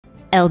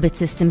Elbit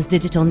Systems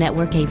Digital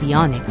Network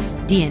Avionics,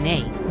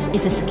 DNA,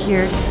 is a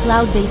secured,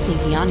 cloud-based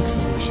avionics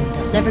solution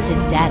that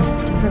leverages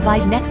data to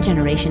provide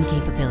next-generation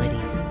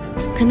capabilities.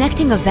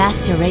 Connecting a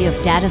vast array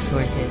of data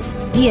sources,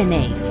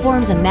 DNA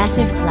forms a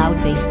massive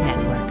cloud-based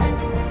network.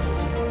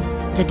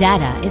 The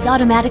data is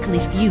automatically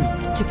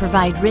fused to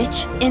provide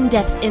rich,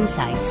 in-depth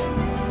insights,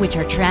 which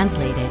are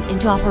translated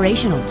into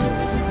operational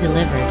tools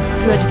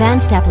delivered through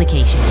advanced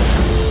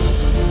applications.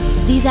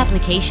 These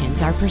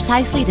applications are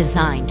precisely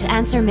designed to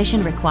answer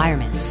mission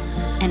requirements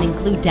and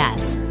include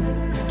DAS,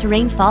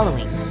 terrain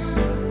following,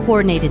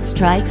 coordinated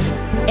strikes,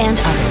 and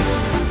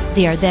others.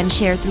 They are then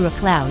shared through a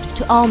cloud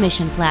to all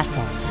mission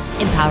platforms,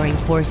 empowering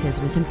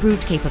forces with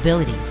improved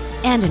capabilities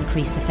and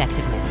increased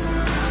effectiveness.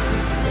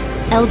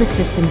 Elbit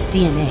Systems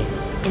DNA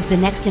is the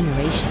next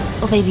generation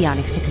of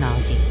avionics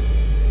technology.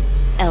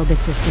 Elbit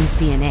Systems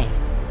DNA.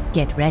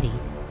 Get ready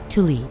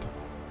to lead.